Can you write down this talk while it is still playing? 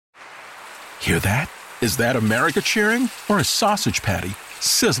Hear that? Is that America cheering or a sausage patty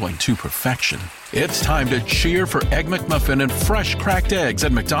sizzling to perfection? It's time to cheer for Egg McMuffin and fresh cracked eggs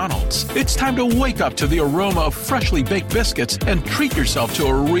at McDonald's. It's time to wake up to the aroma of freshly baked biscuits and treat yourself to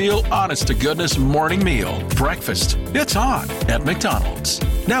a real honest-to-goodness morning meal. Breakfast, it's on at McDonald's.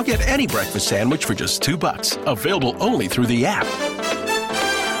 Now get any breakfast sandwich for just $2. Available only through the app.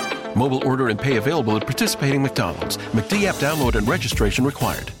 Mobile order and pay available at participating McDonald's. McD app download and registration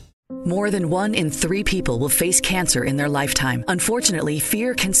required. More than 1 in 3 people will face cancer in their lifetime. Unfortunately,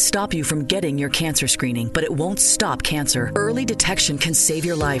 fear can stop you from getting your cancer screening, but it won't stop cancer. Early detection can save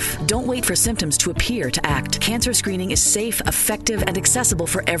your life. Don't wait for symptoms to appear to act. Cancer screening is safe, effective, and accessible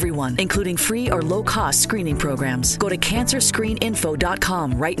for everyone, including free or low-cost screening programs. Go to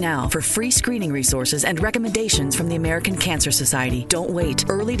cancerscreeninfo.com right now for free screening resources and recommendations from the American Cancer Society. Don't wait.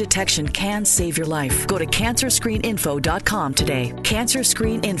 Early detection can save your life. Go to cancerscreeninfo.com today.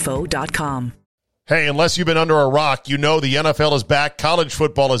 Cancerscreeninfo.com. Hey, unless you've been under a rock, you know the NFL is back, college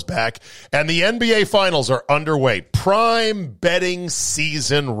football is back, and the NBA Finals are underway. Prime betting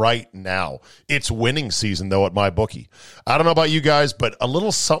season right now. It's winning season, though, at MyBookie. I don't know about you guys, but a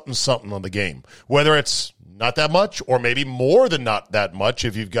little something on the game. Whether it's not that much or maybe more than not that much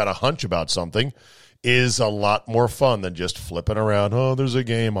if you've got a hunch about something, is a lot more fun than just flipping around, oh, there's a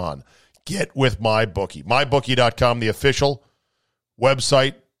game on. Get with MyBookie. MyBookie.com, the official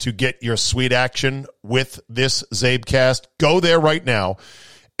website to get your sweet action with this Zabecast. Go there right now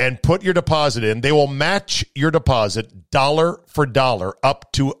and put your deposit in. They will match your deposit dollar for dollar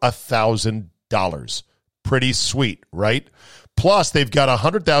up to $1,000. Pretty sweet, right? Plus, they've got a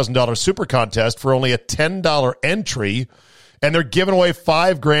 $100,000 super contest for only a $10 entry, and they're giving away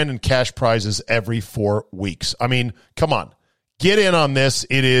 $5,000 in cash prizes every 4 weeks. I mean, come on. Get in on this.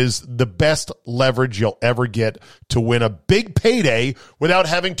 It is the best leverage you'll ever get to win a big payday without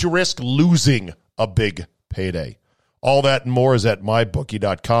having to risk losing a big payday. All that and more is at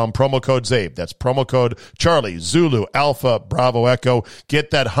mybookie.com. Promo code ZABE. That's promo code Charlie, Zulu, Alpha, Bravo, Echo.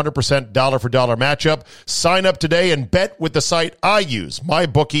 Get that 100% dollar for dollar matchup. Sign up today and bet with the site I use,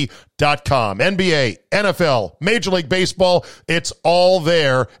 mybookie.com. NBA, NFL, Major League Baseball. It's all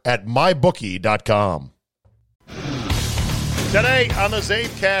there at mybookie.com. Today on the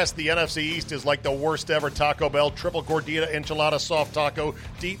Zabecast, the NFC East is like the worst ever Taco Bell triple gordita enchilada soft taco,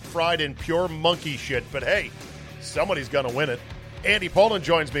 deep fried in pure monkey shit. But hey, somebody's going to win it. Andy Poland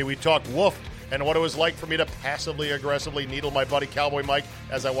joins me. We talk woof and what it was like for me to passively aggressively needle my buddy Cowboy Mike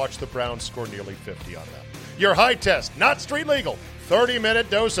as I watched the Browns score nearly 50 on them. Your high test, not street legal. 30-minute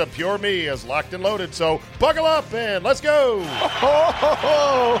dose of pure me is locked and loaded. So buckle up and let's go.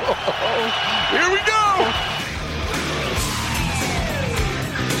 Here we go.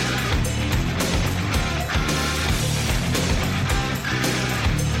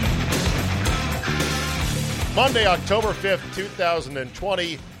 Monday, October 5th,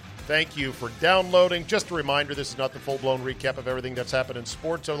 2020. Thank you for downloading. Just a reminder, this is not the full-blown recap of everything that's happened in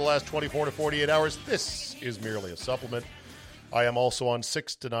sports over the last 24 to 48 hours. This is merely a supplement. I am also on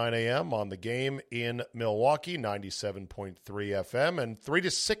 6 to 9 a.m. on The Game in Milwaukee, 97.3 FM, and 3 to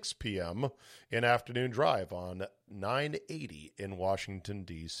 6 p.m. in Afternoon Drive on 980 in Washington,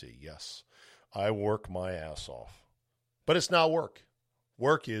 D.C. Yes, I work my ass off. But it's not work.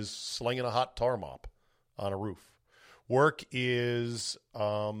 Work is slinging a hot tar mop on a roof. Work is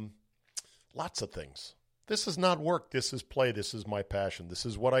lots of things. This is not work. This is play. This is my passion. This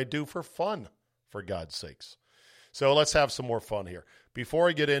is what I do for fun, for God's sakes. So let's have some more fun here. Before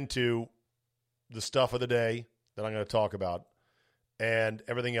I get into the stuff of the day that I'm going to talk about and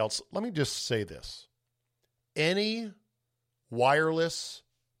everything else, let me just say this. Any wireless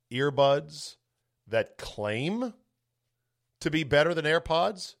earbuds that claim to be better than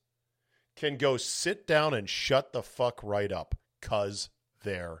AirPods can go sit down and shut the fuck right up, because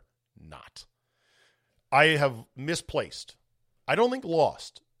they're not. I have misplaced. I don't think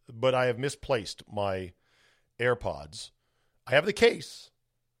lost, but I have misplaced my AirPods. I have the case.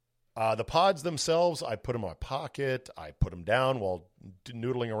 The pods themselves, I put them in my pocket. I put them down while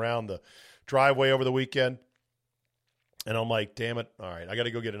noodling around the driveway over the weekend. And I'm like, damn it. All right, I got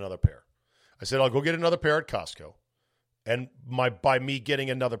to go get another pair. I said, I'll go get another pair at Costco. And by me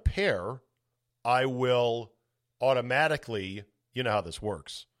getting another pair, I will automatically, you know how this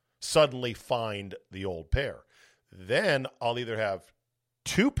works, suddenly find the old pair. Then I'll either have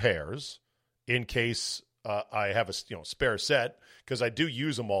 2 pairs in case I have a spare set, because I do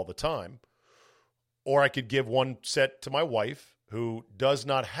use them all the time, or I could give one set to my wife, who does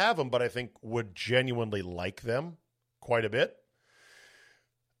not have them, but I think would genuinely like them quite a bit,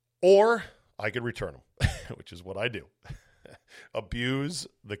 or I could return them, which is what I do. abuse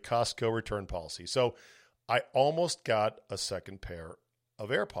the Costco return policy. So I almost got a second pair of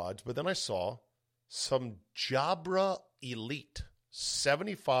AirPods, but then I saw some Jabra Elite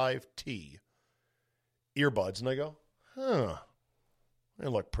 75T earbuds, and I go, they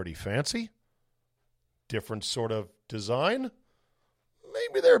look pretty fancy. Different sort of design.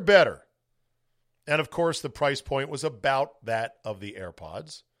 Maybe they're better. And, of course, the price point was about that of the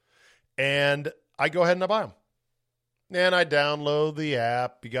AirPods. And I go ahead and I buy them. And I download the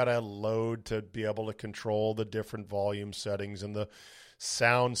app. You got to load to be able to control the different volume settings and the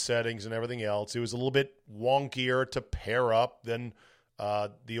sound settings and everything else. It was a little bit wonkier to pair up than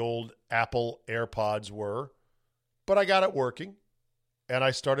the old Apple AirPods were. But I got it working. And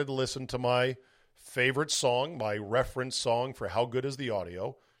I started to listen to my favorite song, my reference song for how good is the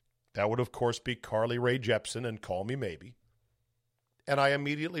audio. That would, of course, be Carly Rae Jepsen and Call Me Maybe. And I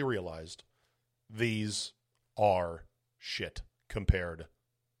immediately realized these are shit compared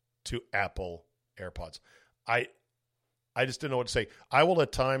to Apple AirPods. I just didn't know what to say. I will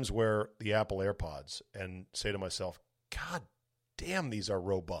at times wear the Apple AirPods and say to myself, God damn, these are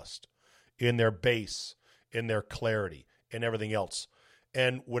robust in their bass, in their clarity, and everything else.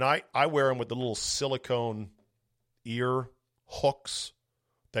 And when I wear them with the little silicone ear hooks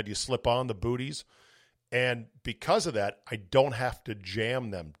that you slip on, the booties, and because of that, I don't have to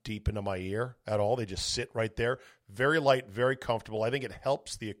jam them deep into my ear at all. They just sit right there. Very light, very comfortable. I think it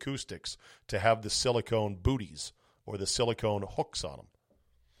helps the acoustics to have the silicone booties or the silicone hooks on them.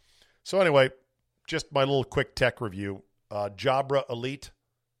 So anyway, just my little quick tech review. Jabra Elite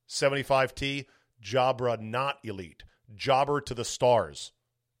 75T, Jabra not Elite. Jobber to the stars.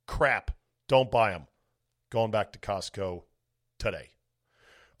 Crap. Don't buy them. Going back to Costco today.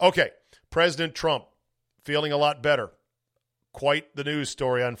 Okay, President Trump feeling a lot better. Quite the news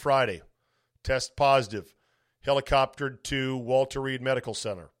story on Friday. Test positive. Helicoptered to Walter Reed Medical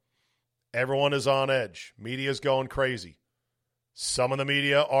Center. Everyone is on edge. Media's going crazy. Some of the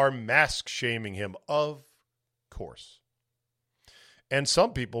media are mask shaming him, of course. And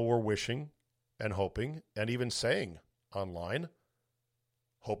some people were wishing and hoping and even saying online,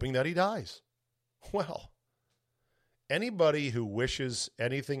 hoping that he dies. Well, anybody who wishes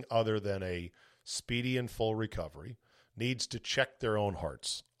anything other than a speedy and full recovery needs to check their own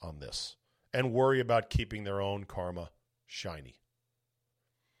hearts on this and worry about keeping their own karma shiny.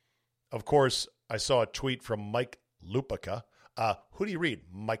 Of course, I saw a tweet from Mike Lupica. Who do you read?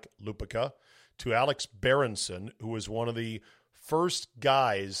 Mike Lupica. To Alex Berenson, who was one of the first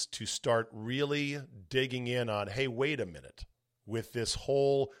guys to start really digging in on, hey, wait a minute, with this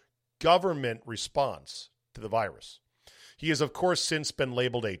whole government response to the virus. He has, of course, since been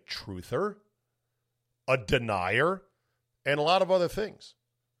labeled a truther, a denier, and a lot of other things.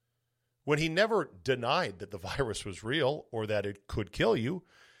 When he never denied that the virus was real or that it could kill you,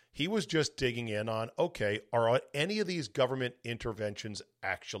 he was just digging in on, okay, are any of these government interventions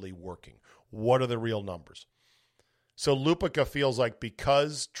actually working? What are the real numbers? So Lupica feels like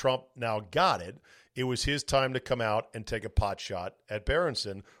because Trump now got it, it was his time to come out and take a pot shot at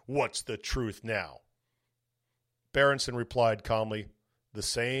Berenson. What's the truth now? Berenson replied calmly, the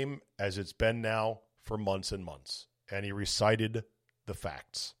same as it's been now for months and months. And he recited the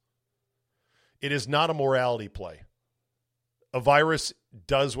facts. It is not a morality play. A virus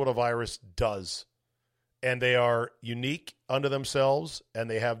does what a virus does. And they are unique unto themselves, and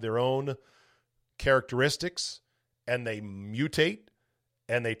they have their own characteristics, and they mutate,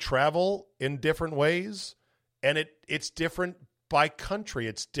 and they travel in different ways, and it's different by country.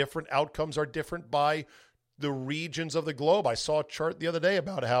 It's different. Outcomes are different by the regions of the globe. I saw a chart the other day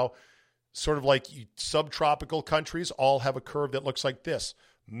about how sort of like subtropical countries all have a curve that looks like this.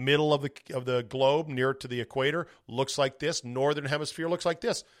 Middle of the globe, near to the equator, looks like this. Northern hemisphere looks like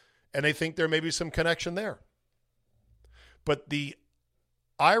this. And they think there may be some connection there. But the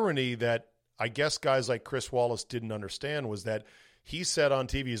irony that I guess guys like Chris Wallace didn't understand was that he said on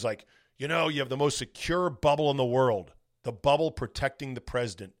TV, he's like, you know, you have the most secure bubble in the world, the bubble protecting the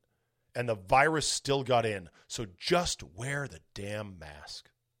president, and the virus still got in. So just wear the damn mask.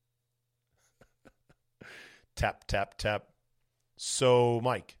 Tap, tap, tap. So,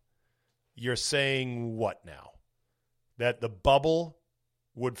 Mike, you're saying what now? That the bubble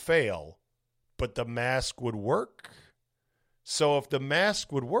would fail, but the mask would work? So if the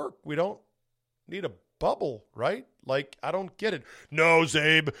mask would work, we don't need a bubble, right? Like, I don't get it. No,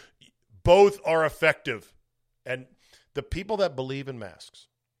 Zabe, both are effective. And the people that believe in masks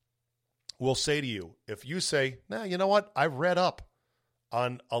will say to you, if you say, nah, you know what? I've read up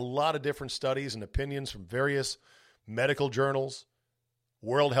on a lot of different studies and opinions from various medical journals,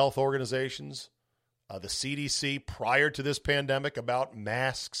 World Health Organizations, the CDC prior to this pandemic about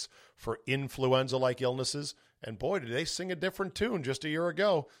masks for influenza-like illnesses. And boy, did they sing a different tune just a year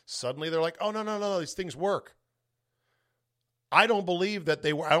ago. Suddenly they're like, oh, no, these things work. I don't believe that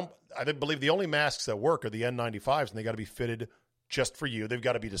they were. I believe the only masks that work are the N95s, and they got to be fitted just for you. They've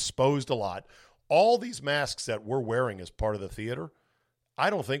got to be disposed a lot. All these masks that we're wearing as part of the theater, I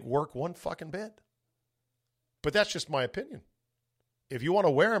don't think work one fucking bit. But that's just my opinion. If you want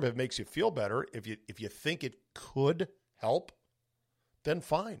to wear them, if it makes you feel better, if you think it could help, then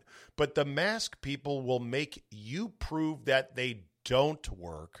fine. But the mask people will make you prove that they don't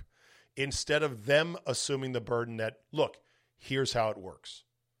work instead of them assuming the burden that, look, here's how it works.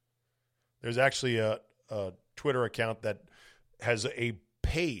 There's actually a Twitter account that has a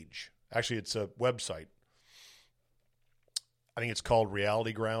page. Actually, it's a website. I think it's called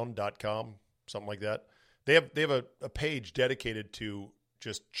realityground.com, something like that. They have a page dedicated to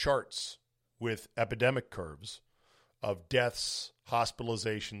just charts with epidemic curves of deaths,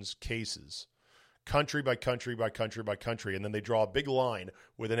 hospitalizations, cases, country by country by country by country. And then they draw a big line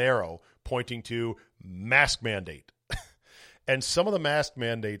with an arrow pointing to mask mandate. And some of the mask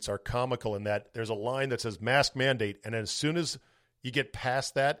mandates are comical in that there's a line that says mask mandate, and as soon as you get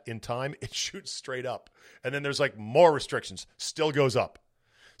past that in time, it shoots straight up. And then there's like more restrictions, still goes up.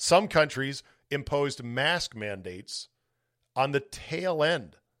 Some countries imposed mask mandates on the tail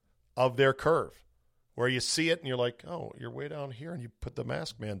end of their curve, where you see it and you're like, oh, you're way down here, and you put the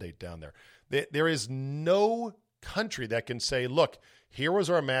mask mandate down there. There is no country that can say, look, here was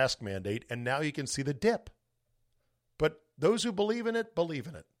our mask mandate, and now you can see the dip. But those who believe in it, believe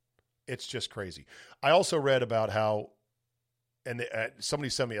in it. It's just crazy. I also read about how, and somebody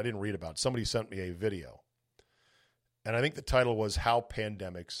sent me, I didn't read about it, somebody sent me a video. And I think the title was How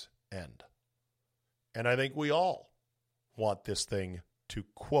Pandemics End. And I think we all want this thing to,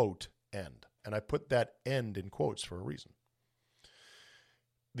 quote, end. And I put that end in quotes for a reason.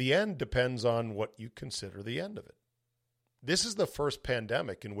 The end depends on what you consider the end of it. This is the first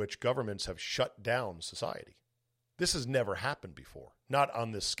pandemic in which governments have shut down society. This has never happened before, not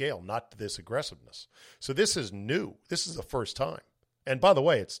on this scale, not to this aggressiveness. So this is new. This is the first time. And by the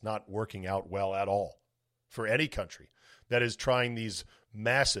way, it's not working out well at all for any country that is trying these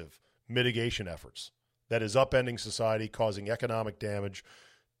massive mitigation efforts, that is upending society, causing economic damage,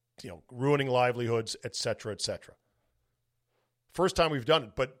 ruining livelihoods, et cetera, et cetera. First time we've done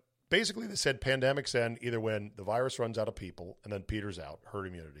it. But basically they said pandemics end either when the virus runs out of people and then peters out, herd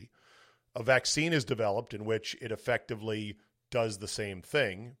immunity. A vaccine is developed in which it effectively does the same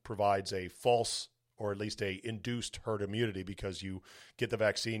thing, provides a false or at least a induced herd immunity because you get the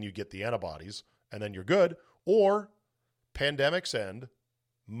vaccine, you get the antibodies, and then you're good. Or pandemics end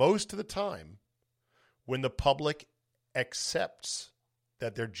most of the time when the public accepts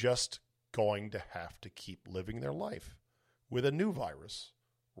that they're just going to have to keep living their life with a new virus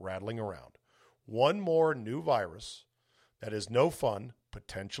rattling around. One more new virus that is no fun,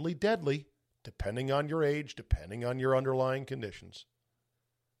 potentially deadly, depending on your age, depending on your underlying conditions,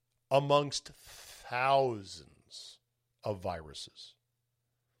 amongst thousands of viruses.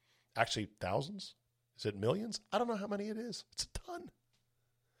 Actually, thousands? Is it millions? I don't know how many it is. It's a ton.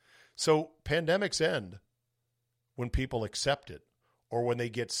 So pandemics end when people accept it or when they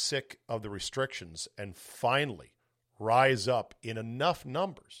get sick of the restrictions and finally rise up in enough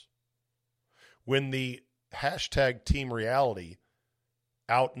numbers. When the hashtag team reality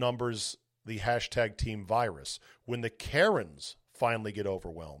outnumbers the hashtag team virus, when the Karens finally get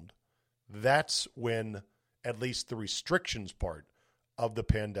overwhelmed, that's when at least the restrictions part of the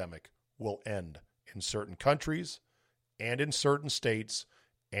pandemic will end in certain countries and in certain states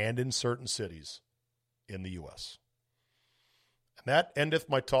and in certain cities in the U.S. And that endeth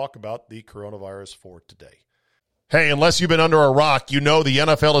my talk about the coronavirus for today. Hey, unless you've been under a rock, you know the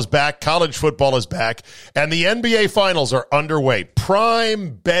NFL is back, college football is back, and the NBA Finals are underway.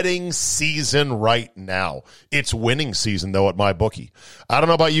 Prime betting season right now. It's winning season, though, at MyBookie. I don't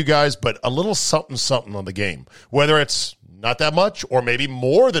know about you guys, but a little something on the game. Whether it's not that much or maybe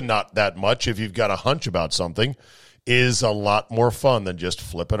more than not that much if you've got a hunch about something, is a lot more fun than just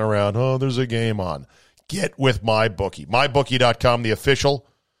flipping around, oh, there's a game on. Get with MyBookie. MyBookie.com, the official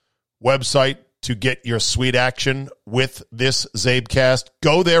website to get your sweet action with this Zabecast.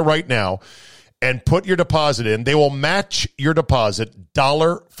 Go there right now and put your deposit in. They will match your deposit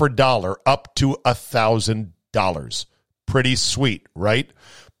dollar for dollar up to $1,000. Pretty sweet, right?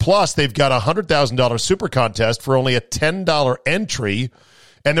 Plus, they've got a $100,000 super contest for only a $10 entry,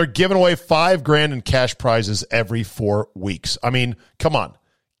 and they're giving away $5,000 in cash prizes every 4 weeks. I mean, come on.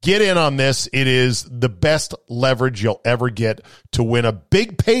 Get in on this. It is the best leverage you'll ever get to win a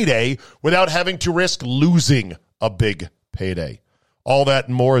big payday without having to risk losing a big payday. All that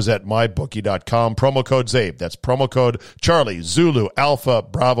and more is at mybookie.com. Promo code ZABE. That's promo code Charlie, Zulu, Alpha,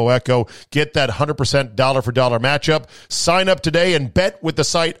 Bravo, Echo. Get that 100% dollar-for-dollar matchup. Sign up today and bet with the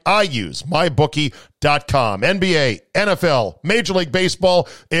site I use, mybookie.com. NBA, NFL, Major League Baseball,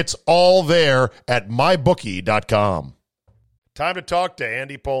 it's all there at mybookie.com. Time to talk to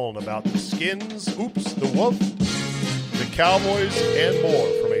Andy Pollin about the Skins, the Wolf, the Cowboys, and more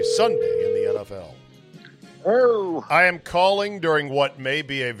from a Sunday in the NFL. Oh. I am calling during what may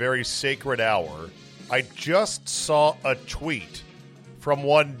be a very sacred hour. I just saw a tweet from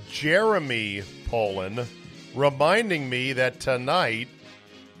one Jeremy Pollin reminding me that tonight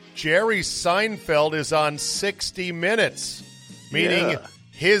Jerry Seinfeld is on 60 Minutes, meaning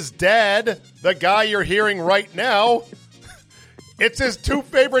his dad, the guy you're hearing right now, it's his two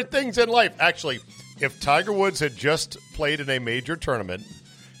favorite things in life. Actually, if Tiger Woods had just played in a major tournament,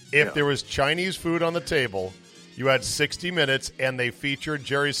 if there was Chinese food on the table, you had 60 Minutes, and they featured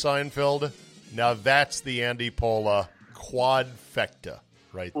Jerry Seinfeld, now that's the Andy Pola quadfecta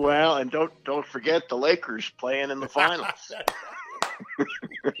right there. Well, and don't forget the Lakers playing in the finals.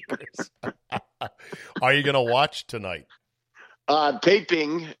 Are you going to watch tonight?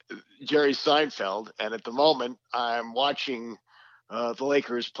 Taping Jerry Seinfeld, and at the moment I'm watching the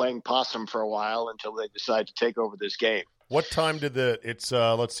Lakers playing possum for a while until they decide to take over this game. What time did it's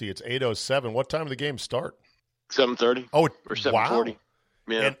 8:07. What time did the game start? 7:30. Oh, or 7:40. Wow.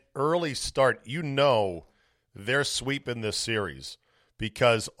 Yeah. An early start. You know they're sweeping this series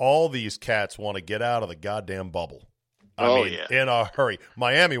because all these cats want to get out of the goddamn bubble. I mean, in a hurry.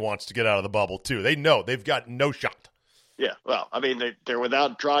 Miami wants to get out of the bubble, too. They know they've got no shot. Yeah, well, I mean, they're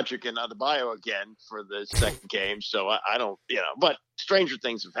without Dragic and Adebayo again for the second game, so I don't, but stranger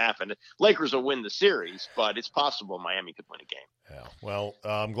things have happened. Lakers will win the series, but it's possible Miami could win a game. Yeah, well,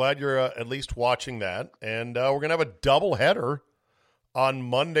 I'm glad you're at least watching that, and we're going to have a doubleheader on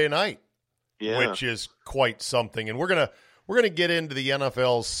Monday night, which is quite something, and we're gonna get into the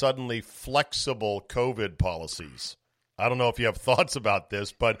NFL's suddenly flexible COVID policies. I don't know if you have thoughts about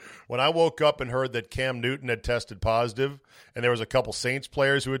this, but when I woke up and heard that Cam Newton had tested positive and there was a couple Saints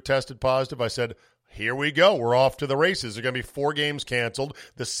players who had tested positive, I said, here we go. We're off to the races. There are going to be 4 games canceled.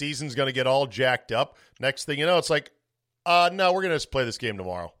 The season's going to get all jacked up. Next thing you know, it's like, no, we're going to just play this game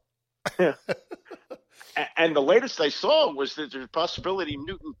tomorrow. And the latest I saw was that there's a possibility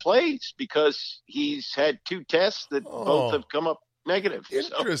Newton plays because he's had 2 tests that both have come up negative.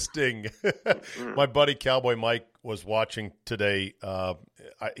 Interesting. My buddy Cowboy Mike was watching today.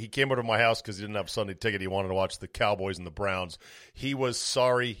 He came over to my house because he didn't have a Sunday ticket. He wanted to watch the Cowboys and the Browns. He was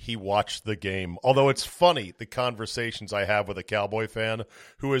sorry he watched the game. Although it's funny, the conversations I have with a Cowboy fan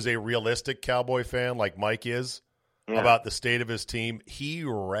who is a realistic Cowboy fan like Mike is about the state of his team. He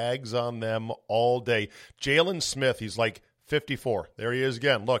rags on them all day. Jalen Smith, he's like 54. There he is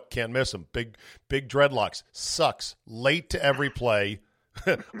again. Look, can't miss him. Big dreadlocks. Sucks. Late to every play.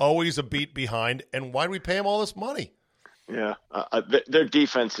 Always a beat behind. And why do we pay him all this money? Yeah. Their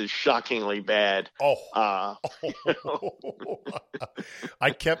defense is shockingly bad. I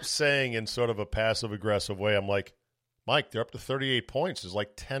kept saying in sort of a passive-aggressive way, I'm like, Mike, they're up to 38 points. There's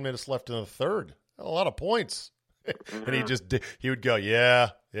like 10 minutes left in the third. A lot of points. And he would go, yeah,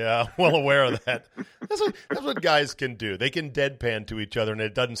 well aware of that. That's what guys can do. They can deadpan to each other and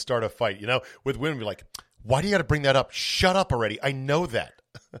it doesn't start a fight. With women, you're like, why do you got to bring that up? Shut up already. I know that.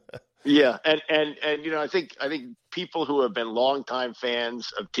 Yeah, and I think people who have been longtime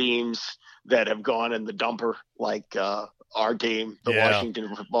fans of teams that have gone in the dumper, like our team, the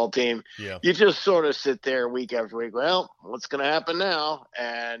Washington football team, you just sort of sit there week after week. Well, what's going to happen now?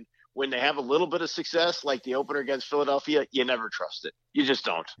 And when they have a little bit of success, like the opener against Philadelphia, you never trust it. You just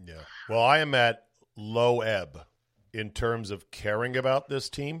don't. Yeah. Well, I am at low ebb in terms of caring about this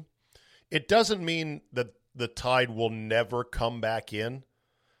team. It doesn't mean that the tide will never come back in.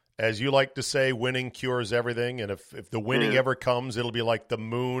 As you like to say, winning cures everything. And if the winning ever comes, it'll be like the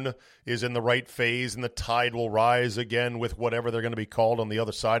moon is in the right phase and the tide will rise again with whatever they're going to be called on the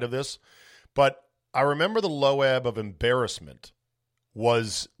other side of this. But I remember the low ebb of embarrassment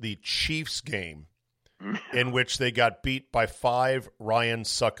was the Chiefs game in which they got beat by 5 Ryan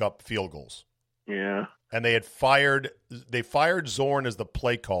Suckup field goals. Yeah. And they fired Zorn as the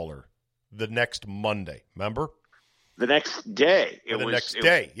play caller the next Monday. Remember? The next day.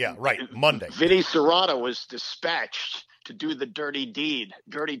 Monday. Vinny Serrato was dispatched to do the dirty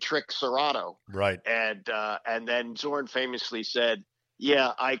trick Serrato. Right. And then Zorn famously said,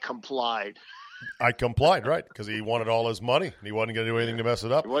 yeah, I complied. I complied, right, because he wanted all his money, and he wasn't going to do anything to mess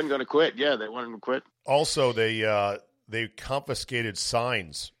it up. He wasn't going to quit. Yeah, they wanted him to quit. Also, they confiscated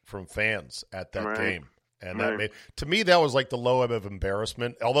signs from fans at that game. And that made, to me, that was like the low ebb of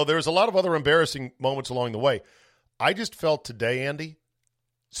embarrassment. Although there's a lot of other embarrassing moments along the way. I just felt today, Andy,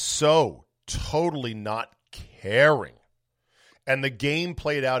 so totally not caring. And the game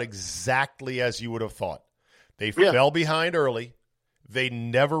played out exactly as you would have thought. They fell behind early. They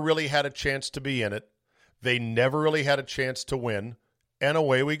never really had a chance to be in it. They never really had a chance to win. And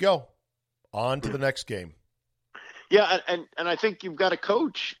away we go. On to the next game. Yeah, and I think you've got a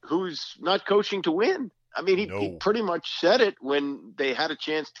coach who's not coaching to win. I mean, he pretty much said it when they had a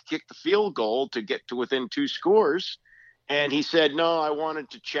chance to kick the field goal to get to within 2 scores. And he said, no, I wanted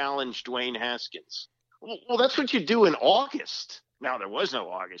to challenge Dwayne Haskins. Well, that's what you do in August. Now, there was no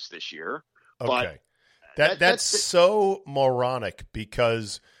August this year. Okay. But that's so moronic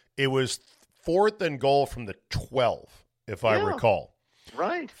because it was 4th and goal from the 12, if I recall.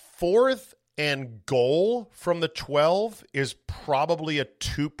 Right. 4th and goal from the 12 is probably a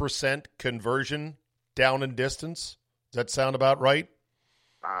 2% conversion down in distance. Does that sound about right?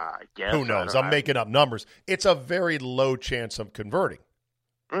 I guess. Who knows? I'm making up numbers. It's a very low chance of converting.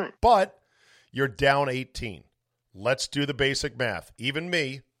 Right. But you're down 18. Let's do the basic math. Even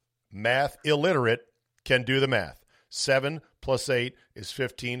me, math illiterate, can do the math. 7 plus 8 is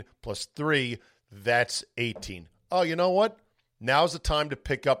 15 plus 3, that's 18. Oh, you know what? Now's the time to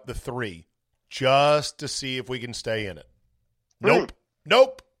pick up the 3 just to see if we can stay in it. Nope.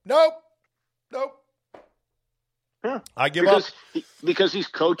 Nope. Nope. Nope. Yeah. I give up. Because he's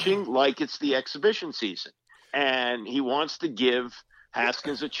coaching like it's the exhibition season. And he wants to give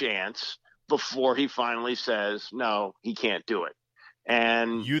Haskins a chance before he finally says, no, he can't do it.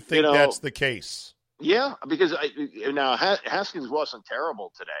 And you think that's the case? Yeah, because Haskins wasn't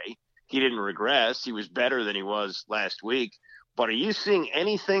terrible today. He didn't regress. He was better than he was last week. But are you seeing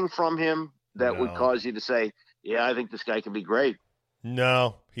anything from him that would cause you to say, yeah, I think this guy can be great?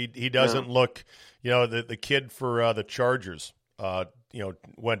 No, he doesn't look, the kid for the Chargers,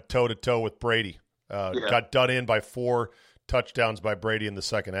 went toe-to-toe with Brady. Got done in by 4 touchdowns by Brady in the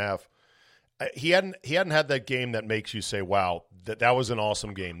second half. He hadn't had that game that makes you say, wow, that was an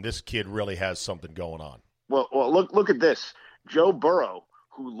awesome game. This kid really has something going on. Well, look at this. Joe Burrow,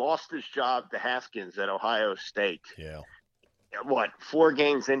 who lost his job to Haskins at Ohio State. Yeah. 4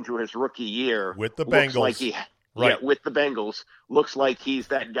 games into his rookie year. With the Bengals. With the Bengals. Looks like he's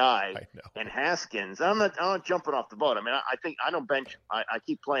that guy. I know. And Haskins, I'm not jumping off the boat. I mean, I think I don't bench him. I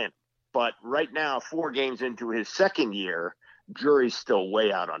keep playing. But right now, 4 games into his second year, jury's still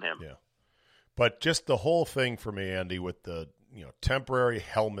way out on him. Yeah. But just the whole thing for me, Andy, with the temporary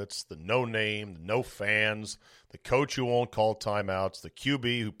helmets, the no name, the no fans, the coach who won't call timeouts, the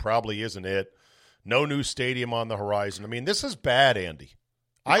QB who probably isn't it, no new stadium on the horizon. I mean, this is bad, Andy.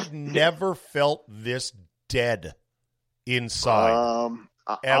 I've never felt this dead inside.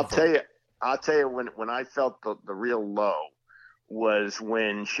 I'll tell you when I felt the real low was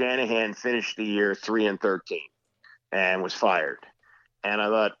when Shanahan finished the year 3-13 and was fired. And I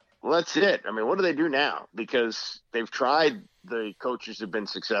thought, well, that's it. I mean, what do they do now? Because they've tried the coaches who've been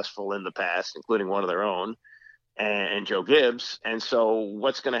successful in the past, including one of their own, and Joe Gibbs. And so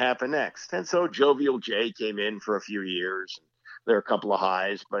what's going to happen next? And so Jovial J came in for a few years. There are a couple of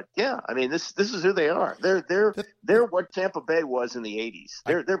highs, but yeah, I mean, this is who they are. They're what Tampa Bay was in the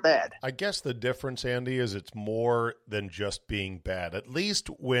 80s. They're bad. I guess the difference, Andy, is it's more than just being bad. At least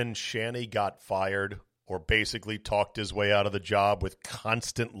when Shanny got fired or basically talked his way out of the job with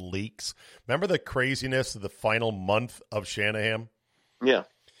constant leaks. Remember the craziness of the final month of Shanahan? Yeah.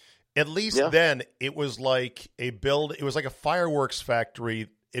 At least then it was like it was like a fireworks factory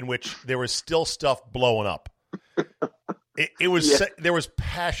in which there was still stuff blowing up. It was there was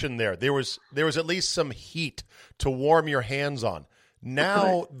passion there. There was at least some heat to warm your hands on.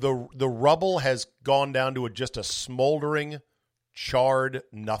 Now the rubble has gone down to just a smoldering, charred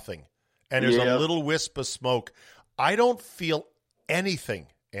nothing. And there's a little wisp of smoke. I don't feel anything,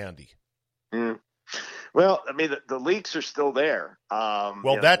 Andy. Mm. Well, I mean, the leaks are still there.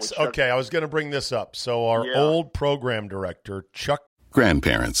 That's okay. I was going to bring this up. So our old program director, Chuck.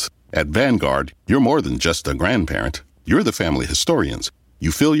 Grandparents. At Vanguard, you're more than just a grandparent. You're the family historians.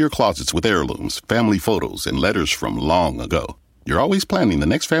 You fill your closets with heirlooms, family photos, and letters from long ago. You're always planning the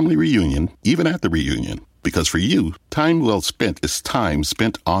next family reunion, even at the reunion. Because for you, time well spent is time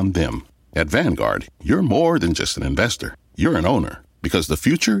spent on them. At Vanguard, you're more than just an investor. You're an owner. Because the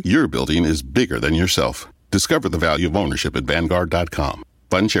future you're building is bigger than yourself. Discover the value of ownership at Vanguard.com.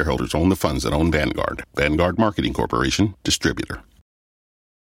 Fund shareholders own the funds that own Vanguard. Vanguard Marketing Corporation, distributor.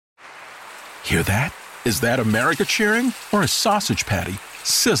 Hear that? Is that America cheering or a sausage patty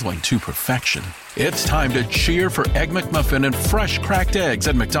sizzling to perfection? It's time to cheer for Egg McMuffin and fresh cracked eggs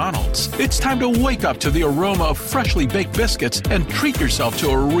at McDonald's. It's time to wake up to the aroma of freshly baked biscuits and treat yourself to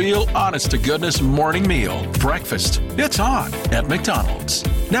a real honest-to-goodness morning meal. Breakfast, it's on at McDonald's.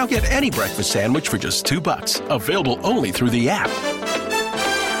 Now get any breakfast sandwich for just $2. Available only through the app.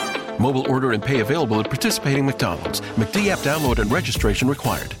 Mobile order and pay available at participating McDonald's. McD app download and registration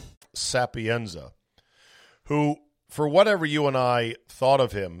required. Sapienza, who, for whatever you and I thought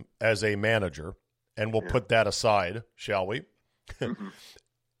of him as a manager, and we'll put that aside, shall we?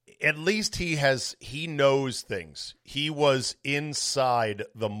 At least he knows things. He was inside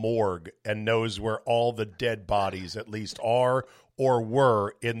the morgue and knows where all the dead bodies at least are or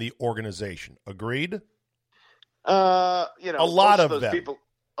were in the organization. Agreed? A lot of them.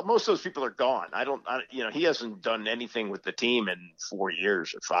 Most of those people are gone. He hasn't done anything with the team in 4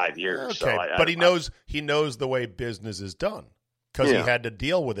 years or 5 years. Okay, but he knows the way business is done because he had to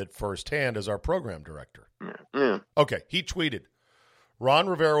deal with it firsthand as our program director. Yeah. Okay, he tweeted, Ron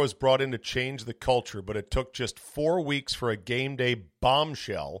Rivera was brought in to change the culture, but it took just 4 weeks for a game day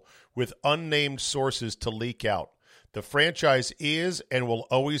bombshell with unnamed sources to leak out. The franchise is and will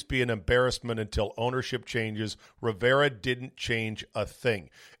always be an embarrassment until ownership changes. Rivera didn't change a thing.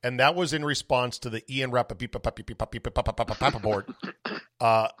 And that was in response to the Ian Rappaport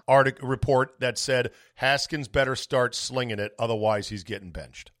report that said Haskins better start slinging it, otherwise he's getting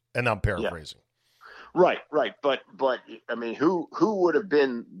benched. And I'm paraphrasing. Yeah. Right. But I mean, who would have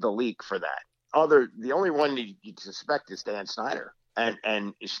been the leak for that? The only one you'd suspect is Dan Snyder.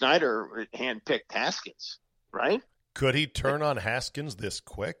 And Snyder handpicked Haskins, right? Could he turn on Haskins this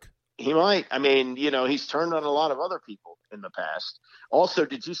quick? He might. I mean, he's turned on a lot of other people in the past. Also,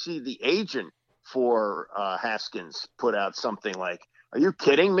 did you see the agent for Haskins put out something like, are you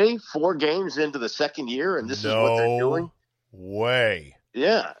kidding me? 4 games into the second year and this is what they're doing? No way.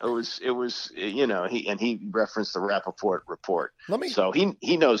 Yeah, it was he referenced the Rappaport report. So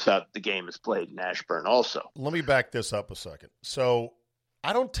he knows how the game is played in Ashburn also. Let me back this up a second. So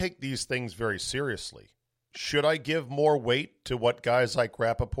I don't take these things very seriously. Should I give more weight to what guys like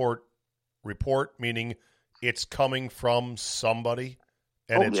Rappaport report, meaning it's coming from somebody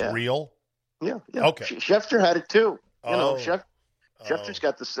and real? Yeah. Okay. Schefter had it too. Schefter's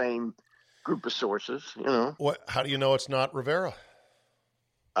got the same group of sources, How do you know it's not Rivera?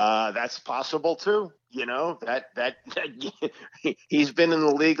 That's possible too. That he's been in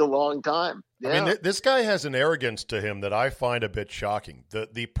the league a long time. Yeah. I mean, this guy has an arrogance to him that I find a bit shocking.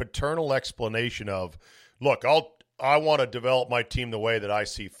 The paternal explanation of, look, I want to develop my team the way that I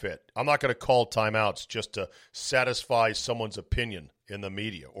see fit. I'm not going to call timeouts just to satisfy someone's opinion in the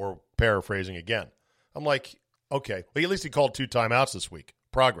media, or paraphrasing again. I'm like, okay, well, at least he called 2 timeouts this week.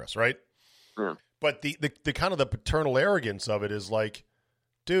 Progress, right? Yeah. But the kind of the paternal arrogance of it is like,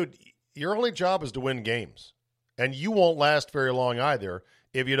 dude, your only job is to win games. And you won't last very long either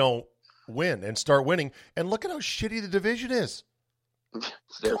if you don't win and start winning. And look at how shitty the division is.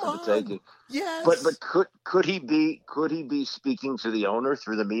 It's there for the taking. Yes. But could he be speaking to the owner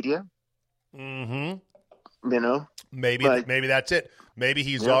through the media? Mm-hmm. Maybe that's it. Maybe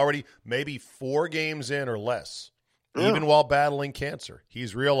he's already 4 games in or less, even while battling cancer.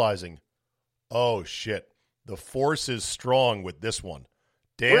 He's realizing, oh shit, the force is strong with this one.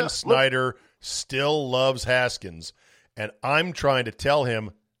 Dan Snyder still loves Haskins, and I'm trying to tell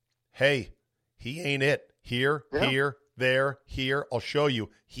him, hey, he ain't it. Here, there, here. I'll show you.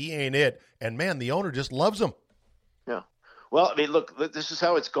 He ain't it. And, man, the owner just loves him. Yeah. Well, I mean, look, this is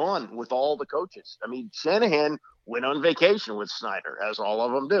how it's gone with all the coaches. I mean, Shanahan went on vacation with Snyder, as all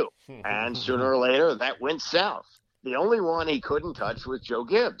of them do. And sooner or later, that went south. The only one he couldn't touch was Joe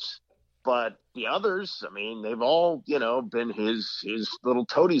Gibbs. But the others, I mean, they've all, been his little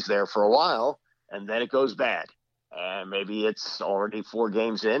toadies there for a while, and then it goes bad. And maybe it's already 4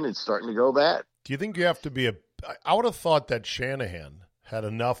 games in, it's starting to go bad. Do you think you have to be I would have thought that Shanahan had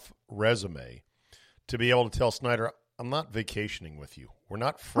how resume to be able to tell Snyder, I'm not vacationing with you. We're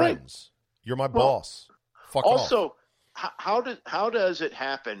not friends. Right. You're my boss. Fuck off. Also, how does it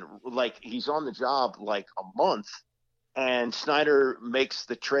happen? Like, he's on the job like a month, and Snyder makes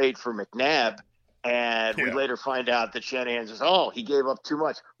the trade for McNabb, and we later find out that Shanahan says, he gave up too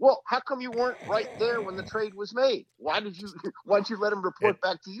much. Well, how come you weren't right there when the trade was made? Why'd you let him report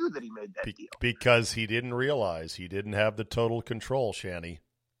back to you that he made that deal? Because he didn't realize he didn't have the total control, Shanny,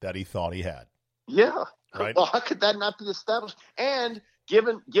 that he thought he had. Yeah. Right? Well, how could that not be established? And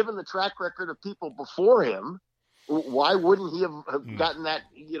given the track record of people before him, why wouldn't he have gotten that,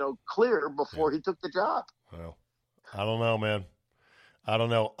 clear before he took the job? Well, I don't know, man. I don't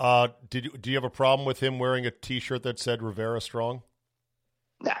know. Do you have a problem with him wearing a T-shirt that said Rivera Strong?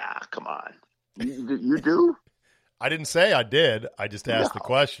 Nah, come on. You do? I didn't say I did. I just asked the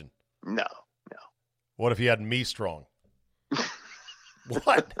question. No. What if he had me strong?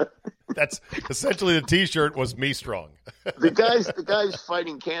 What? That's essentially the T-shirt was me strong. The guy's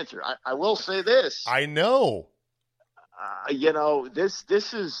fighting cancer. I will say this. I know. This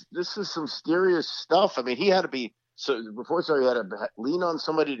is some serious stuff. I mean, he had to be he had to lean on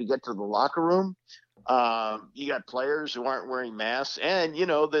somebody to get to the locker room. You got players who aren't wearing masks, and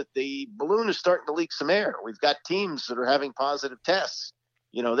that the balloon is starting to leak some air. We've got teams that are having positive tests.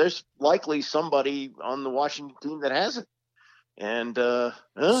 There's likely somebody on the Washington team that hasn't. And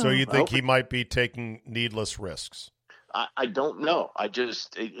so you think he might be taking needless risks? I don't know. It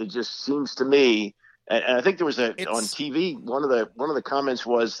just seems to me, and I think there was on TV. One of the comments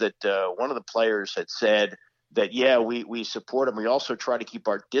was that one of the players had said that we support him. We also try to keep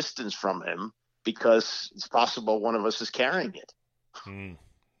our distance from him because it's possible one of us is carrying it. Man,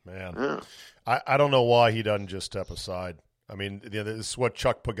 yeah. I don't know why he doesn't just step aside. I mean, this is what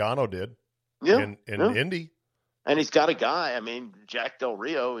Chuck Pagano did in Indy. And he's got a guy. I mean, Jack Del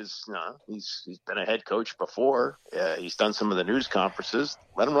Rio he's been a head coach before. He's done some of the news conferences.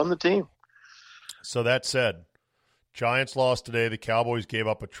 Let him run the team. So that said, Giants lost today. The Cowboys gave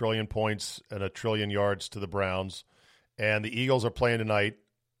up 1 trillion points and 1 trillion yards to the Browns. And the Eagles are playing tonight,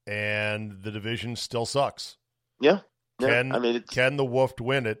 and the division still sucks. Yeah. Can the Wolf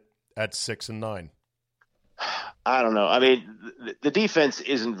win it at 6-9? I don't know. I mean, the defense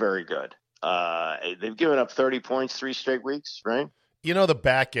isn't very good. They've given up 30 points 3 straight weeks, right? The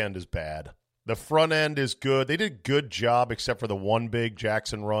back end is bad. The front end is good. They did a good job except for the one big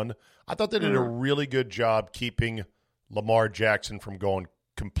Jackson run. I thought they did a really good job keeping Lamar Jackson from going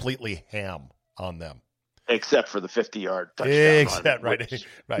completely ham on them. Except for the 50-yard touchdown. Right.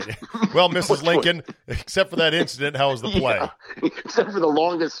 Well, Mrs. Lincoln, except for that incident, how was the play? Yeah. Except for the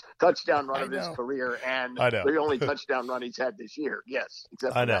longest touchdown run of his career and the only touchdown run he's had this year. Yes,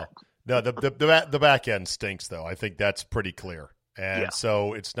 except for I know. That. No, the back end stinks, though. I think that's pretty clear. And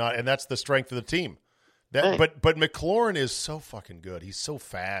so it's not – and that's the strength of the team. But McLaurin is so fucking good. He's so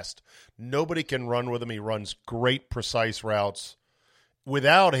fast. Nobody can run with him. He runs great, precise routes.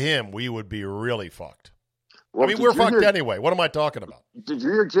 Without him, we would be really fucked. Well, I mean, we're fucked anyway. What am I talking about? Did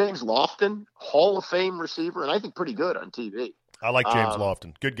you hear James Lofton, Hall of Fame receiver, and I think pretty good on TV? I like James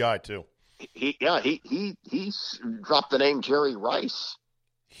Lofton. Good guy, too. He dropped the name Jerry Rice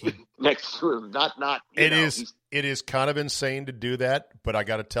next to him. It is kind of insane to do that, but I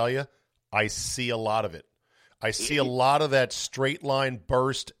got to tell you, I see a lot of it. I see a lot of that straight line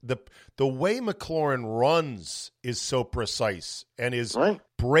burst. The way McLaurin runs is so precise, and his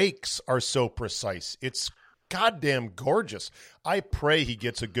breaks are so precise. It's goddamn gorgeous. I pray he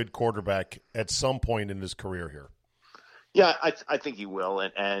gets a good quarterback at some point in his career here. Yeah, I think he will,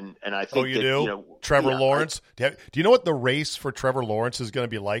 and I think Trevor Lawrence. Do you know what the race for Trevor Lawrence is going to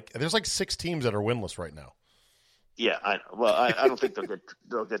be like? There's like 6 teams that are winless right now. Yeah, I don't think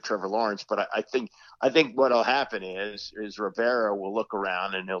they'll get Trevor Lawrence, but I think what'll happen is Rivera will look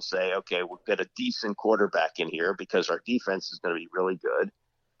around and he'll say, okay, we'll get a decent quarterback in here because our defense is going to be really good,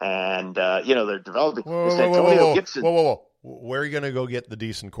 and they're developing. Whoa, Gibson. Whoa! Where are you going to go get the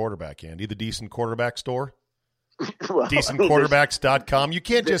decent quarterback, Andy? The decent quarterback store. Decentquarterbacks.com. You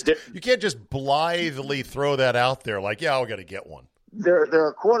can't just blithely throw that out there like, yeah, we got to get one. There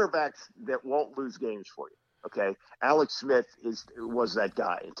are quarterbacks that won't lose games for you. Okay, Alex Smith was that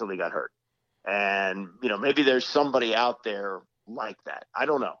guy until he got hurt, and maybe there's somebody out there like that. I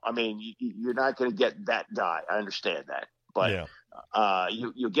don't know. I mean, you're not going to get that guy. I understand that, but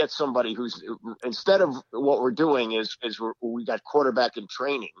you get somebody who's, instead of what we're doing is we got quarterback in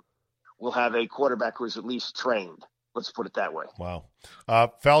training. We'll have a quarterback who's at least trained. Let's put it that way. Wow.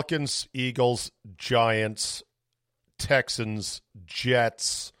 Falcons, Eagles, Giants, Texans,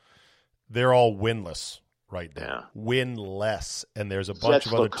 Jets, they're all winless right now. Yeah. Winless. And there's a bunch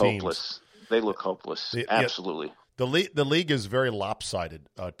of other teams. Hopeless. They look hopeless. Absolutely. The league is very lopsided,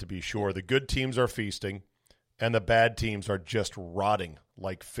 to be sure. The good teams are feasting, and the bad teams are just rotting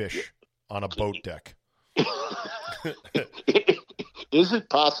like fish on a boat deck. Is it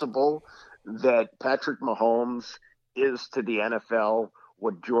possible that Patrick Mahomes is to the NFL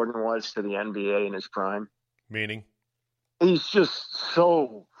what Jordan was to the NBA in his prime? Meaning? He's just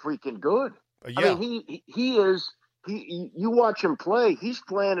so freaking good. Yeah. I mean, he is. You watch him play, he's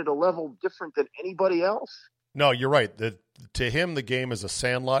playing at a level different than anybody else. No, you're right. To him, the game is a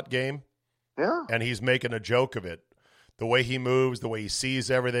sandlot game. Yeah. And he's making a joke of it. The way he moves, the way he sees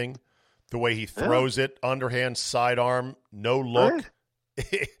everything, the way he throws it, underhand, sidearm, no look. Right.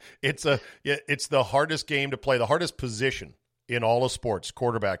 It's the hardest game to play, the hardest position in all of sports,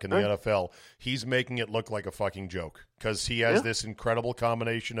 quarterback in the NFL. He's making it look like a fucking joke because he has this incredible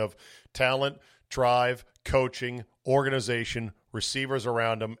combination of talent, drive, coaching, organization, receivers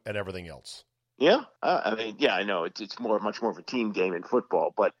around him, and everything else. Yeah, I know it's much more of a team game in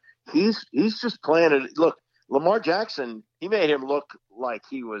football, but he's just playing it. Look, Lamar Jackson, he made him look like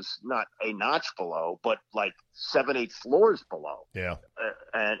he was not a notch below, but like 7-8 floors below. Yeah,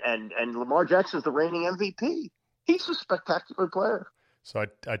 and Lamar Jackson's the reigning MVP. He's a spectacular player. So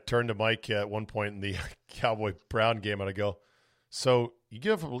I turned to Mike at one point in the Cowboy Brown game, and I go, "So you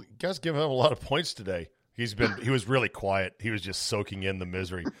guys give him a lot of points today." He was really quiet. He was just soaking in the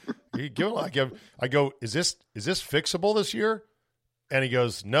misery. I go, is this fixable this year? And he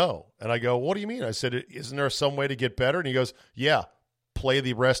goes, no. And I go, what do you mean? I said, isn't there some way to get better? And he goes, yeah, play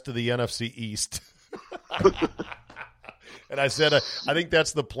the rest of the NFC East. And I said, I think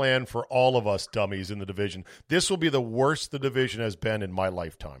that's the plan for all of us dummies in the division. This will be the worst the division has been in my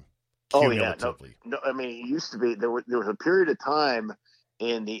lifetime. Oh, yeah. No, I mean, it used to be, there was a period of time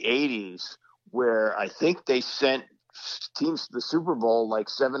in the 80s where I think they sent teams to the Super Bowl like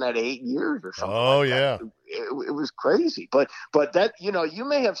 7 out of 8 years or something. Oh, like yeah. That. It was crazy. But that, you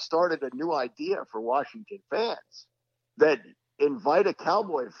may have started a new idea for Washington fans that invite a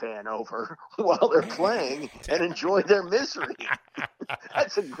Cowboy fan over while they're playing and enjoy their misery.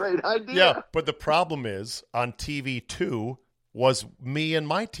 That's a great idea. Yeah, but the problem is on TV too was me and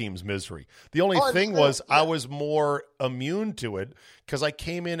my team's misery. The only thing was I was more immune to it because I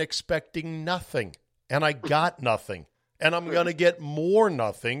came in expecting nothing, and I got nothing. And I'm going to get more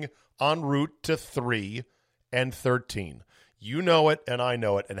nothing en route to 3 and 13. You know it, and I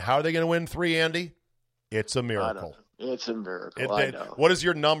know it. And how are they going to win 3, Andy? It's a miracle. It's a miracle, I know. What is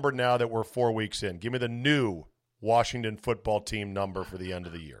your number now that we're 4 weeks in? Give me the new Washington football team number for the end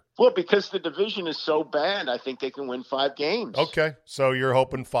of the year. Well, because the division is so bad, I think they can win 5 games. Okay, so you're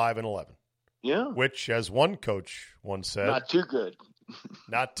hoping 5 and 11. Yeah. Which, as one coach once said, not too good.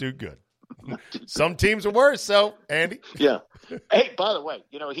 Not too good. Some teams are worse, so Andy. Yeah. Hey, by the way,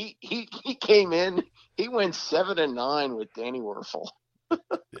 he came in. He went 7-9 with Danny Werfel.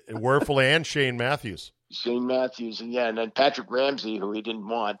 Werfel and Shane Matthews. And then Patrick Ramsey, who he didn't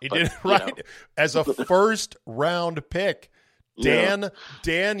want. As a first-round pick. Dan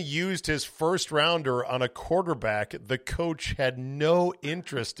used his first-rounder on a quarterback the coach had no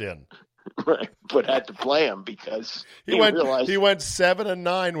interest in. Right, but had to play him because he went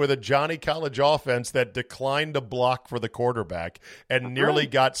 7-9 with a Johnny College offense that declined to block for the quarterback and nearly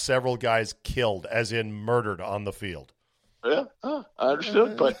got several guys killed, as in murdered on the field. Yeah, I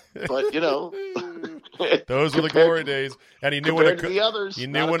understood, but those were the glory days, and he knew when to the others. He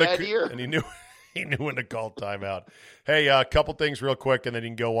knew when to he knew when to call timeout. Hey, a couple things real quick, and then you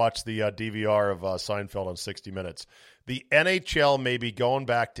can go watch the DVR of Seinfeld on 60 Minutes. The NHL may be going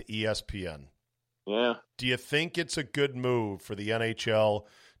back to ESPN. Yeah. Do you think it's a good move for the NHL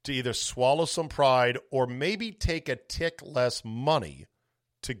to either swallow some pride or maybe take a tick less money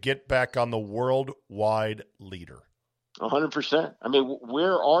to get back on the worldwide leader? 100%. I mean,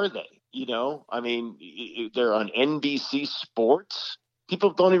 where are they? They're on NBC Sports.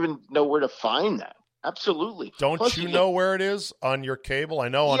 People don't even know where to find that. Absolutely. Don't you know where it is on your cable? I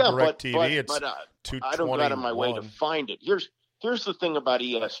know on DirecTV it's 221. I don't go out of my way to find it. Here's the thing about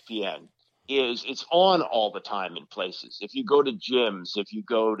ESPN is it's on all the time in places. If you go to gyms, if you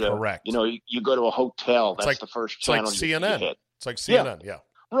go to you go to a hotel, that's the first channel. It's like CNN. You hit. It's like CNN, yeah.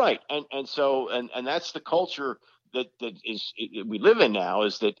 Right. And that's the culture that is we live in now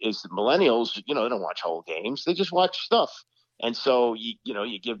is the millennials, they don't watch whole games. They just watch stuff. And so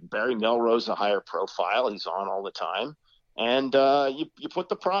you give Barry Melrose a higher profile. He's on all the time, and you put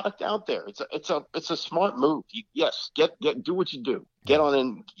the product out there. It's a smart move. Do what you do. Get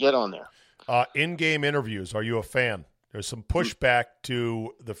on there. In-game interviews. Are you a fan? There's some pushback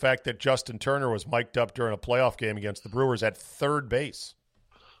to the fact that Justin Turner was mic'd up during a playoff game against the Brewers at third base.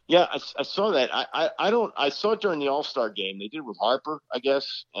 Yeah, I saw that. I saw it during the All-Star game. They did it with Harper, I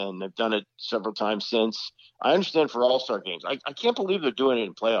guess, and they've done it several times since. I understand for All-Star games. I can't believe they're doing it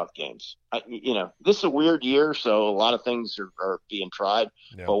in playoff games. This is a weird year, so a lot of things are being tried.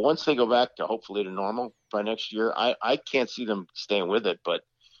 Yeah. But once they go back to hopefully to normal by next year, I can't see them staying with it. But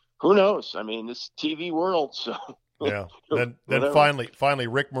who knows? I mean, this TV world, so. Yeah. Then finally,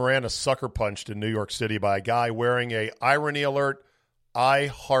 Rick Moranis sucker punched in New York City by a guy wearing a irony alert I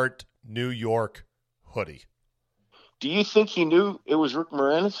Heart New York hoodie. Do you think he knew it was Rick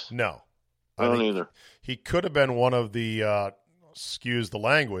Moranis? No. I don't either. He could have been one of the, excuse the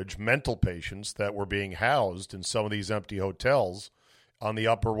language, mental patients that were being housed in some of these empty hotels on the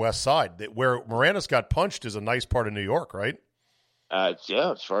Upper West Side. Where Moranis got punched is a nice part of New York, right?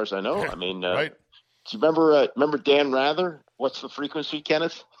 Yeah, as far as I know. I mean, right. Do you remember Dan Rather? What's the frequency,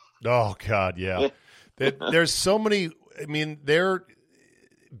 Kenneth? Oh, God, yeah. There's so many. I mean, they're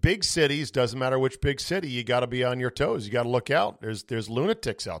big cities. Doesn't matter which big city. You got to be on your toes. You got to look out. There's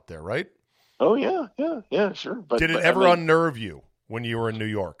lunatics out there, right? Oh, yeah, sure. But did it ever unnerve you when you were in New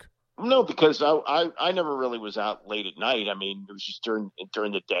York? No, because I never really was out late at night. I mean, it was just during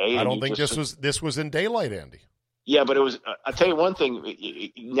the day. I don't think this was in daylight, Andy. Yeah, but it was. I'll tell you one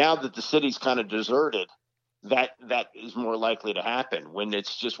thing. Now that the city's kind of deserted, that is more likely to happen when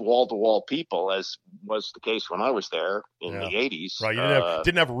it's just wall to wall people, as was the case when I was there in the 80s. Right, you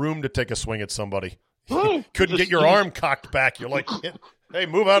didn't have room to take a swing at somebody. Right. Couldn't get your arm cocked back. You're like, hey,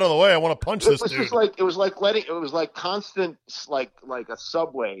 move out of the way. I want to punch this dude. It was like constant, like a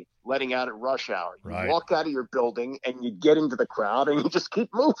subway letting out at rush hour. You walk out of your building and you get into the crowd and you just keep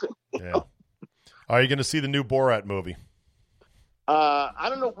moving. You know? Are you going to see the new Borat movie? I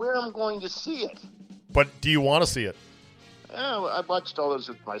don't know where I'm going to see it. But do you want to see it? I watched all those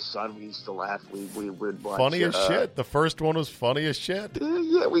with my son. We used to laugh. We would watch. Funny as shit. The first one was funny as shit.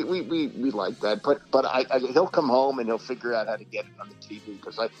 Yeah, we like that. But he'll come home and he'll figure out how to get it on the TV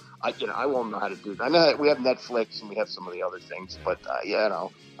because I won't know how to do that. I know we have Netflix and we have some of the other things, but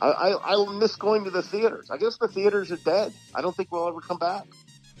I miss going to the theaters. I guess the theaters are dead. I don't think we'll ever come back.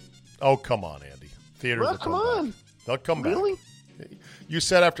 Oh, come on, Andy. Theaters will come on. Back. They'll come back. Really? You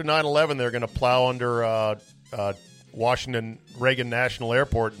said after 9/11 they're going to plow under Washington Reagan National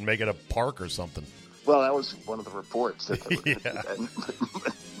Airport and make it a park or something. Well, that was one of the reports.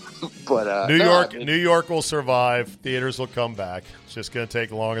 But New York will survive. Theaters will come back. It's just going to take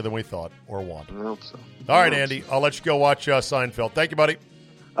longer than we thought or wanted. I hope so. All right, Andy. I'll let you go watch Seinfeld. Thank you, buddy.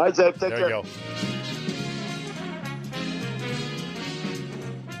 All right, Zach. Take care. There you go.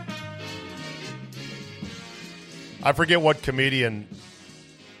 I forget what comedian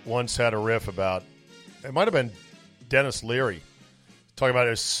once had a riff about. It might have been Dennis Leary talking about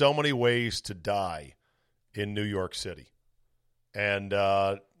there's so many ways to die in New York City. And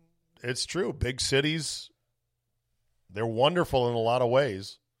it's true. Big cities, they're wonderful in a lot of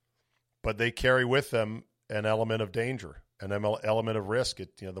ways, but they carry with them an element of danger, an element of risk.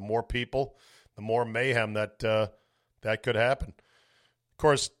 The more people, the more mayhem that could happen. Of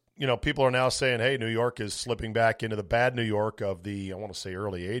course, people are now saying, hey, New York is slipping back into the bad New York of the, I want to say,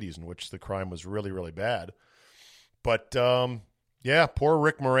 early 80s, in which the crime was really, really bad. But, poor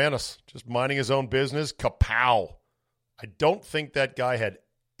Rick Moranis, just minding his own business. Kapow. I don't think that guy had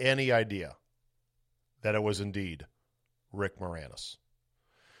any idea that it was indeed Rick Moranis.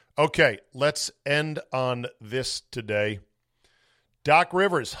 Okay, let's end on this today. Doc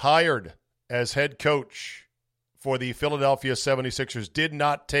Rivers hired as head coach for the Philadelphia 76ers. Did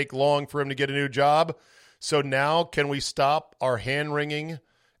not take long for him to get a new job. So now can we stop our hand-wringing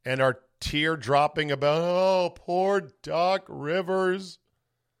and our tear-dropping about, oh, poor Doc Rivers?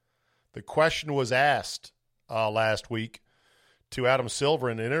 The question was asked last week to Adam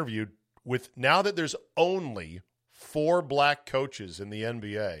Silver in an interview with, now that there's only 4 black coaches in the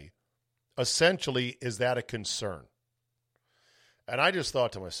NBA, essentially, is that a concern? And I just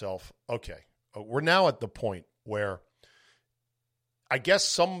thought to myself, okay, we're now at the point where I guess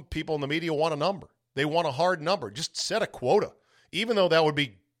some people in the media want a number. They want a hard number. Just set a quota, even though that would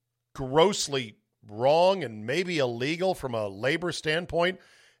be grossly wrong and maybe illegal from a labor standpoint.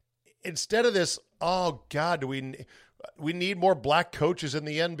 Instead of this, oh, God, we need more black coaches in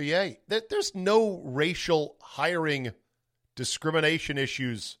the NBA. There's no racial hiring discrimination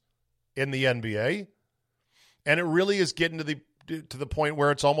issues in the NBA. And it really is getting to the point where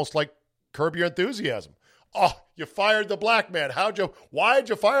it's almost like Curb Your Enthusiasm. Oh, you fired the black man. Why'd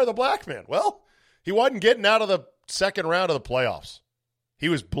you fire the black man? Well, he wasn't getting out of the second round of the playoffs. He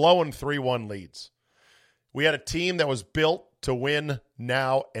was blowing 3-1 leads. We had a team that was built to win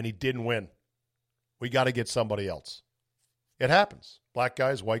now, and he didn't win. We got to get somebody else. It happens. Black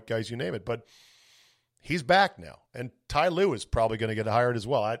guys, white guys, you name it. But he's back now. And Ty Lue is probably going to get hired as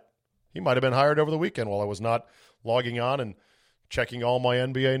well. He might have been hired over the weekend while I was not logging on and checking all my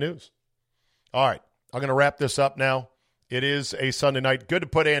NBA news. All right. I'm going to wrap this up now. It is a Sunday night. Good to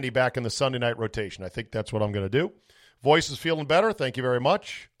put Andy back in the Sunday night rotation. I think that's what I'm going to do. Voice is feeling better. Thank you very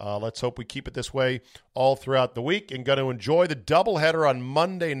much. Let's hope we keep it this way all throughout the week, and going to enjoy the doubleheader on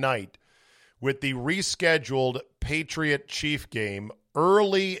Monday night with the rescheduled Patriot-Chief game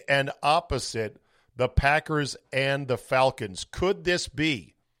early and opposite the Packers and the Falcons. Could this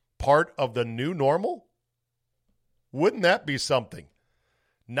be part of the new normal? Wouldn't that be something?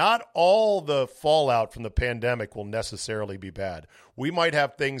 Not all the fallout from the pandemic will necessarily be bad. We might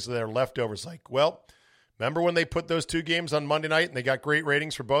have things that are leftovers like, well, remember when they put those 2 games on Monday night and they got great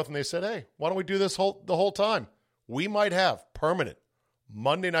ratings for both and they said, hey, why don't we do this the whole time? We might have permanent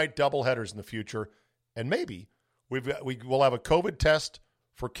Monday night doubleheaders in the future, and maybe we will have a COVID test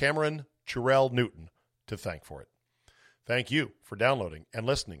for Cameron Chirell Newton to thank for it. Thank you for downloading and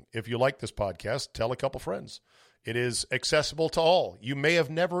listening. If you like this podcast, tell a couple friends. It is accessible to all. You may have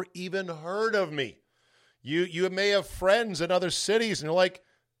never even heard of me. You may have friends in other cities, and you're like,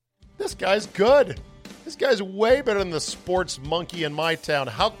 this guy's good. This guy's way better than the sports monkey in my town.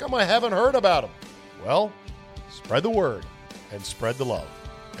 How come I haven't heard about him? Well, spread the word and spread the love,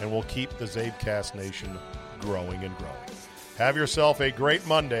 and we'll keep the Zabecast Nation growing and growing. Have yourself a great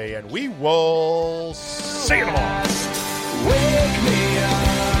Monday, and we will see you tomorrow. Wake me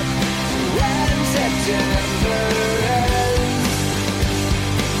up when September ends.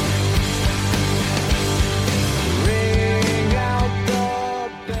 Ring out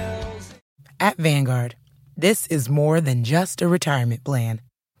the bells. At Vanguard, this is more than just a retirement plan.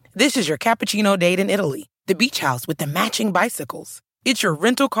 This is your cappuccino date in Italy, the beach house with the matching bicycles. It's your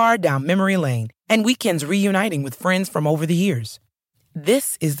rental car down memory lane, and weekends reuniting with friends from over the years.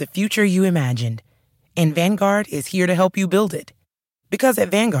 This is the future you imagined, and Vanguard is here to help you build it. Because at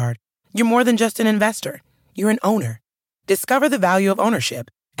Vanguard, you're more than just an investor. You're an owner. Discover the value of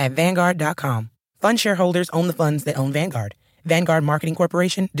ownership at Vanguard.com. Fund shareholders own the funds that own Vanguard. Vanguard Marketing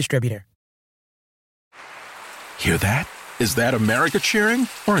Corporation, distributor. Hear that? Is that America cheering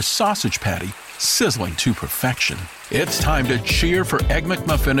or a sausage patty sizzling to perfection? It's time to cheer for Egg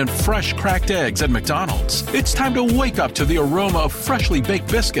McMuffin and fresh cracked eggs at McDonald's. It's time to wake up to the aroma of freshly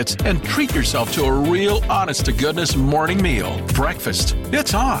baked biscuits and treat yourself to a real honest-to-goodness morning meal. Breakfast,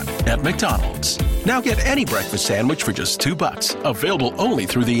 it's on at McDonald's. Now get any breakfast sandwich for just $2. Available only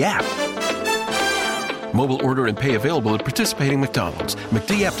through the app. Mobile order and pay available at participating McDonald's.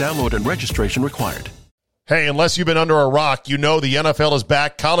 McD app download and registration required. Hey, unless you've been under a rock, you know the NFL is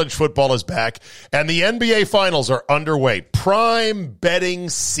back, college football is back, and the NBA Finals are underway. Prime betting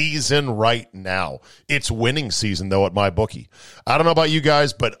season right now. It's winning season, though, at MyBookie. I don't know about you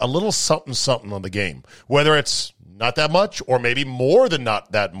guys, but a little something on the game. Whether it's not that much or maybe more than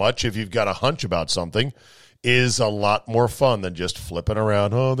not that much if you've got a hunch about something, is a lot more fun than just flipping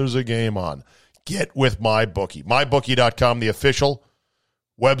around, oh, there's a game on. Get with MyBookie. MyBookie.com, the official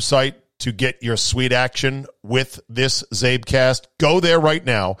website to get your sweet action with this Zabecast. Go there right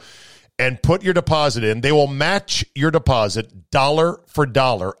now and put your deposit in. They will match your deposit dollar for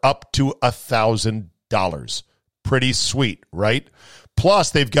dollar up to $1,000. Pretty sweet, right? Plus,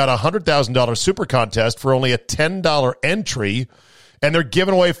 they've got a $100,000 super contest for only a $10 entry, and they're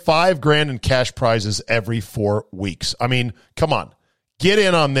giving away $5,000 in cash prizes every 4 weeks. I mean, come on. Get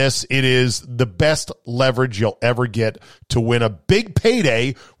in on this. It is the best leverage you'll ever get to win a big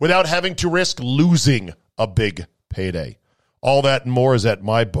payday without having to risk losing a big payday. All that and more is at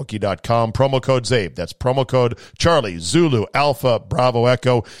mybookie.com. Promo code ZABE. That's promo code Charlie, Zulu, Alpha, Bravo,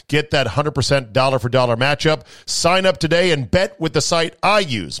 Echo. Get that 100% dollar for dollar matchup. Sign up today and bet with the site I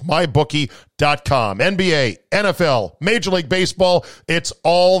use, mybookie.com. NBA, NFL, Major League Baseball. It's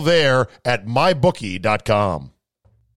all there at mybookie.com.